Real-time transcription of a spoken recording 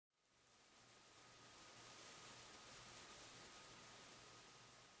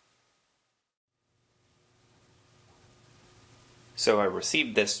So I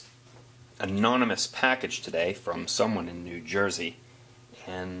received this anonymous package today from someone in New Jersey,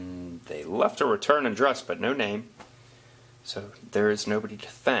 and they left a return address but no name, so there is nobody to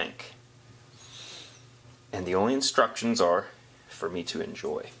thank. And the only instructions are for me to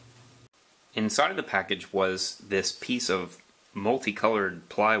enjoy. Inside of the package was this piece of multicolored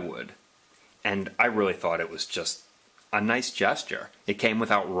plywood, and I really thought it was just a nice gesture. It came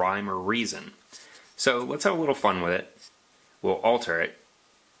without rhyme or reason. So let's have a little fun with it. We'll alter it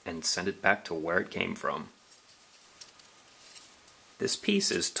and send it back to where it came from. This piece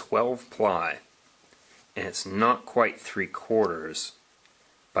is 12 ply, and it's not quite 3/4,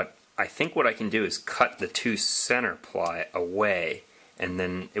 but I think what I can do is cut the 2 center ply away, and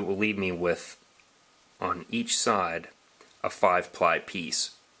then it will leave me with, on each side, a 5 ply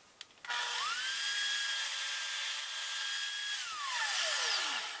piece.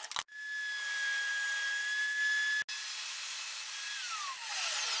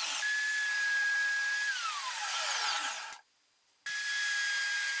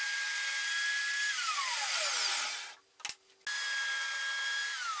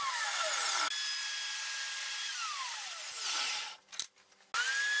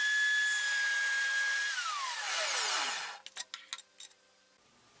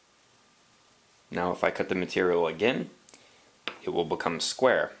 Now if I cut the material again, it will become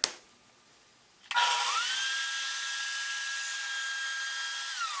square.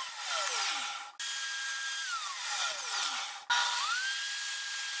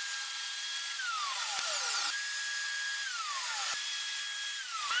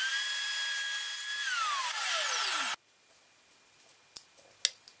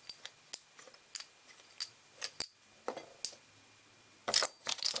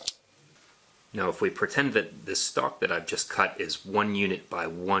 Now if we pretend that this stock that I've just cut is 1 unit by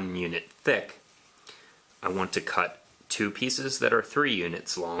 1 unit thick, I want to cut 2 pieces that are 3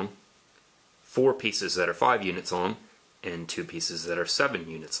 units long, 4 pieces that are 5 units long, and 2 pieces that are 7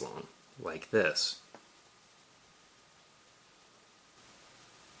 units long, like this.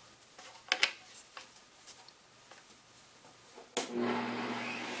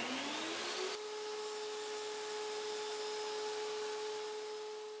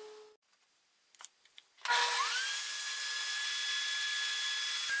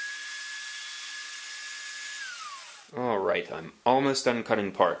 Alright, I'm almost done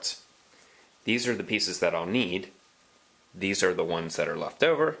cutting parts. These are the pieces that I'll need. These are the ones that are left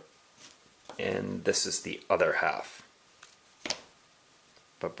over. And this is the other half.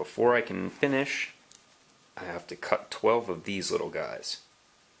 But before I can finish, I have to cut 12 of these little guys.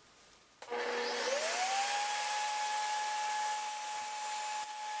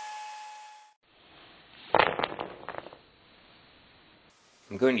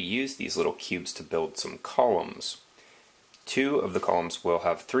 I'm going to use these little cubes to build some columns. 2 of the columns will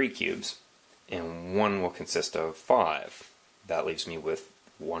have 3 cubes, and 1 will consist of 5. That leaves me with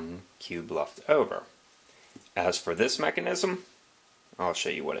 1 cube left over. As for this mechanism, I'll show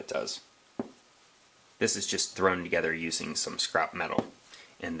you what it does. This is just thrown together using some scrap metal,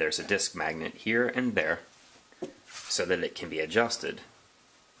 and there's a disc magnet here and there so that it can be adjusted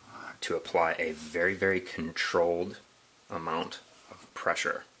to apply a very, very controlled amount of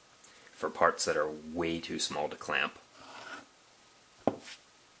pressure for parts that are way too small to clamp.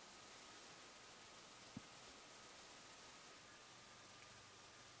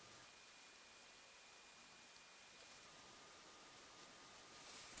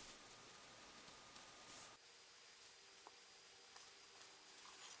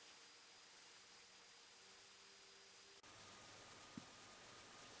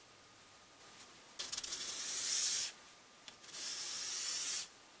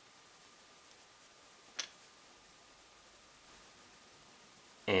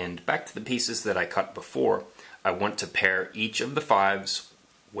 And back to the pieces that I cut before, I want to pair each of the 5s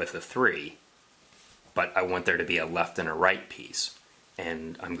with a 3, but I want there to be a left and a right piece.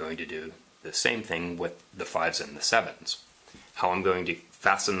 And I'm going to do the same thing with the 5s and the 7s. How I'm going to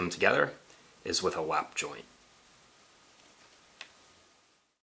fasten them together is with a lap joint.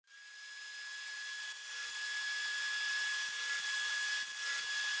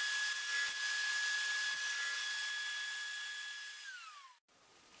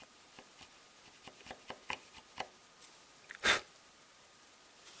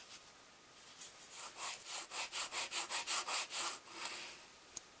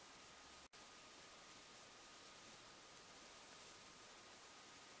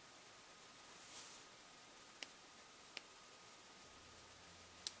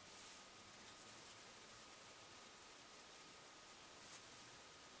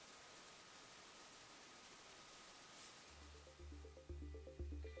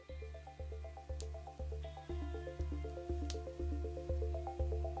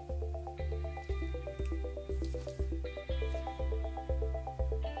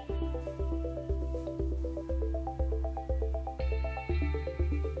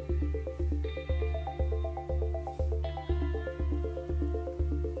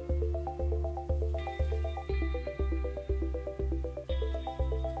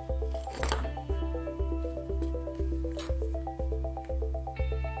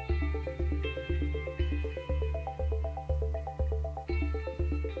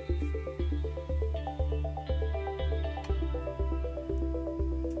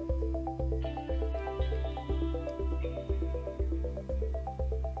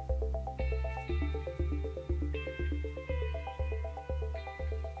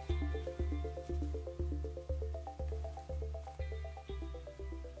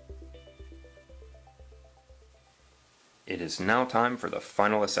 It is now time for the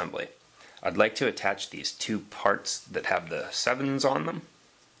final assembly. I'd like to attach these two parts that have the 7s on them,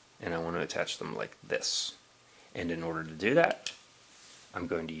 and I want to attach them like this. And in order to do that, I'm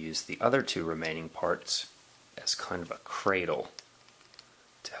going to use the other two remaining parts as kind of a cradle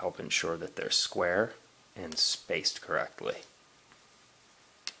to help ensure that they're square and spaced correctly.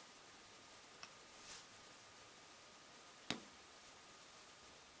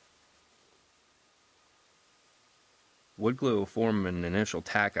 Wood glue will form an initial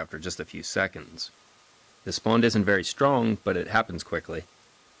tack after just a few seconds. This bond isn't very strong, but it happens quickly.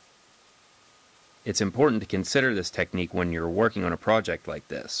 It's important to consider this technique when you're working on a project like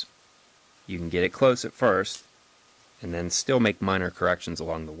this. You can get it close at first, and then still make minor corrections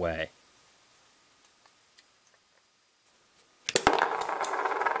along the way.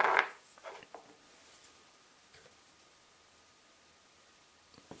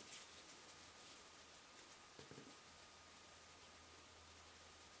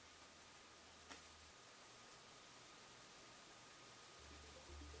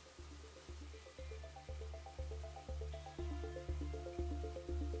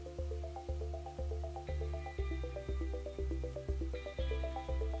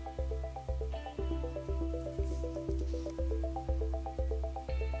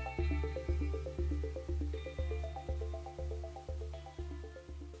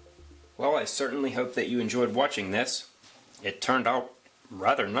 Well, I certainly hope that you enjoyed watching this. It turned out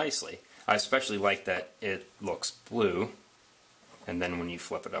rather nicely. I especially like that it looks blue, and then when you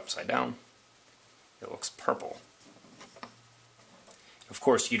flip it upside down, it looks purple. Of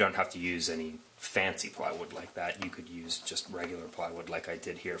course, you don't have to use any fancy plywood like that. You could use just regular plywood like I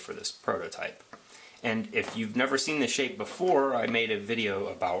did here for this prototype. And if you've never seen this shape before, I made a video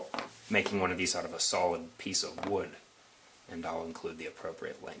about making one of these out of a solid piece of wood, and I'll include the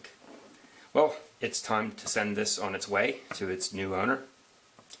appropriate link. Well, it's time to send this on its way to its new owner,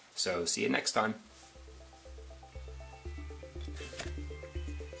 so see you next time.